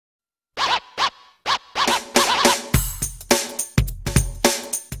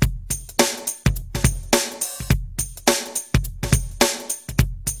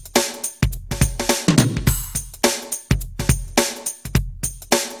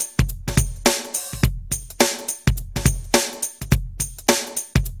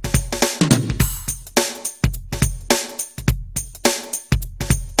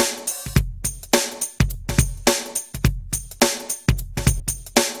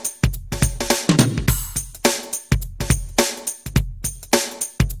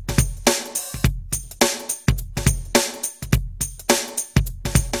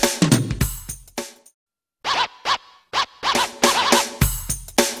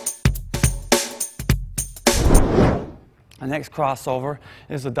Our next crossover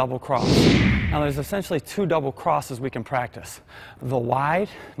is a double cross. Now there's essentially two double crosses we can practice. The wide.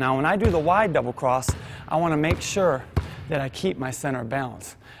 Now when I do the wide double cross, I want to make sure that I keep my center of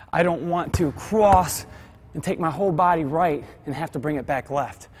balance. I don't want to cross and take my whole body right and have to bring it back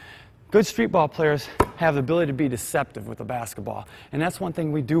left. Good street ball players have the ability to be deceptive with the basketball, and that's one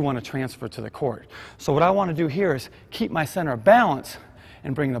thing we do want to transfer to the court. So what I want to do here is keep my center of balance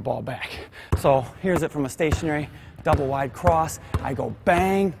and bring the ball back. So here's it from a stationary double wide cross. I go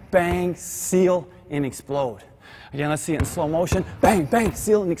bang, bang, seal, and explode. Again, let's see it in slow motion. Bang, bang,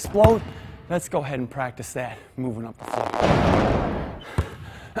 seal, and explode. Let's go ahead and practice that, moving up the floor.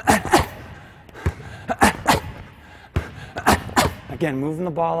 Again, moving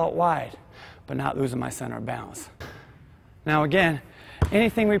the ball out wide, but not losing my center of balance. Now again,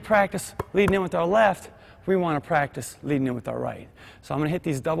 anything we practice leading in with our left, we want to practice leading in with our right. So I'm going to hit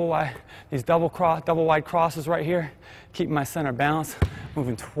these double wide crosses right here, keeping my center of balance,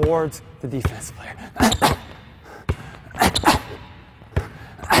 moving towards the defense player.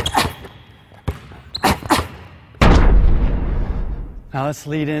 Now let's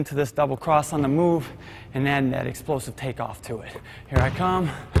lead into this double cross on the move and add that explosive takeoff to it. Here I come.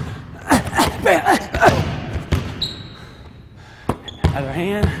 Other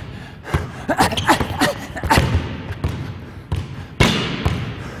hand.